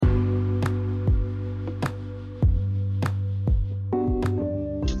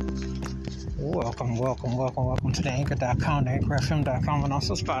Welcome to the Anchor.com, the AnchorFM.com, and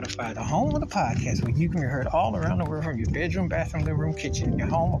also Spotify, the home of the podcast, where you can be heard all around the world from your bedroom, bathroom, living room, kitchen, your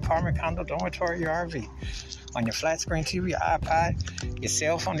home, apartment, condo, dormitory, your RV, on your flat screen TV, your iPod, your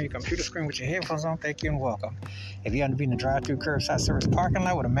cell phone, or your computer screen with your headphones on. Thank you and welcome. If you happen to be in the drive-through curbside service parking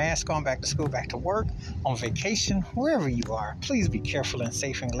lot with a mask on, back to school, back to work, on vacation, wherever you are, please be careful and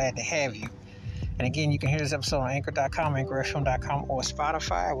safe and glad to have you. And again, you can hear this episode on Anchor.com, AnchorFM.com, or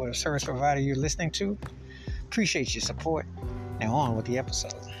Spotify, whatever service provider you're listening to. Appreciate your support. Now on with the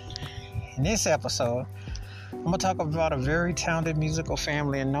episode. In this episode, I'm going to talk about a very talented musical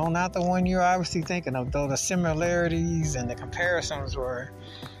family. And no, not the one you're obviously thinking of, though the similarities and the comparisons were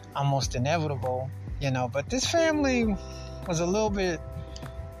almost inevitable, But this family was a little bit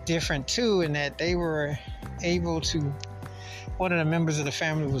different, too, in that they were able to... One of the members of the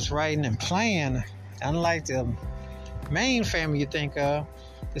family was writing and playing. Unlike the main family you think of,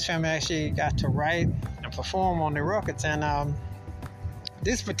 this family actually got to write and perform on the records. And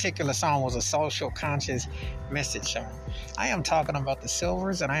this particular song was a social conscious message song. I am talking about the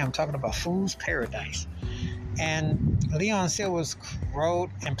Sylvers, and I am talking about Fool's Paradise. And Leon Sylvers wrote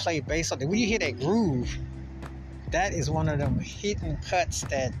and played bass on it. When you hear that groove, that is one of them hidden cuts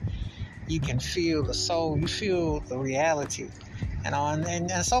that you can feel the soul, you feel the reality.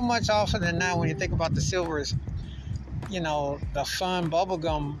 And so much often than not, when you think about the Sylvers, the fun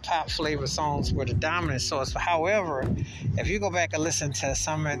bubblegum pop flavor songs were the dominant source. However, if you go back and listen to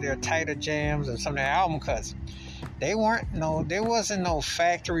some of their tighter jams and some of their album cuts, there wasn't no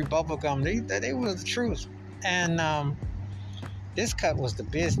factory bubblegum. They was the truth. And this cut was the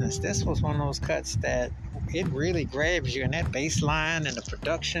business. This was one of those cuts that it really grabs you, and that bass line and the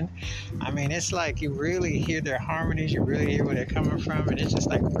production. I mean, it's like you really hear their harmonies, you really hear where they're coming from, and it's just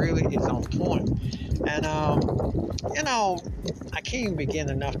like really is on point. And I can't even begin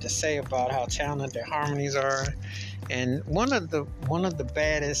enough to say about how talented their harmonies are. And one of the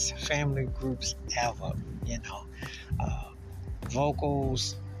baddest family groups ever.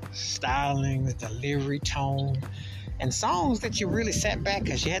 Vocals, stylings, delivery, tone. And songs that you really sat back,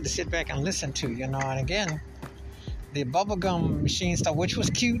 because you had to sit back and listen to, And again, the bubblegum machine stuff, which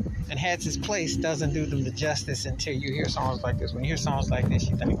was cute and had its place, doesn't do them the justice until you hear songs like this. When you hear songs like this,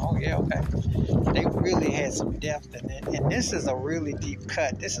 you think, oh, yeah, okay. They really had some depth in it. And this is a really deep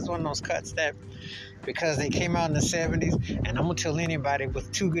cut. This is one of those cuts that, because they came out in the 70s, and I'm going to tell anybody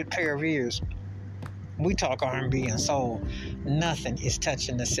with two good pair of ears, we talk R&B and soul, nothing is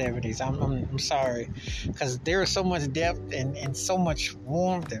touching the 70s. I'm sorry, because there is so much depth and so much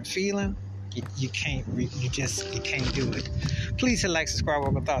warmth and feeling. You can't do it. Please hit like, subscribe,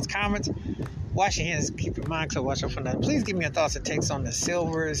 welcome thoughts, comments. Wash your hands, keep your mind clear, watch out for nothing. Please give me your thoughts and takes on the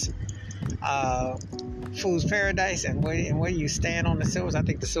Sylvers, Fool's Paradise, and where you stand on the Sylvers. I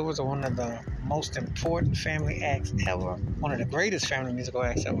think the Sylvers are one of the most important family acts ever, one of the greatest family musical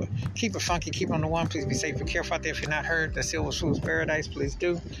acts ever. Keep it funky, keep on the one. Please be safe and careful out there. If you're not heard the Sylvers, Fool's Paradise, please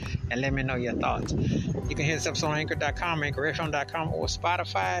do, and let me know your thoughts. You can hear this episode on Anchor.com, AnchorFM.com, or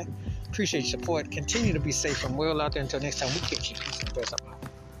Spotify. Appreciate your support. Continue to be safe and well out there. Until next time, we catch you. Peace and bless.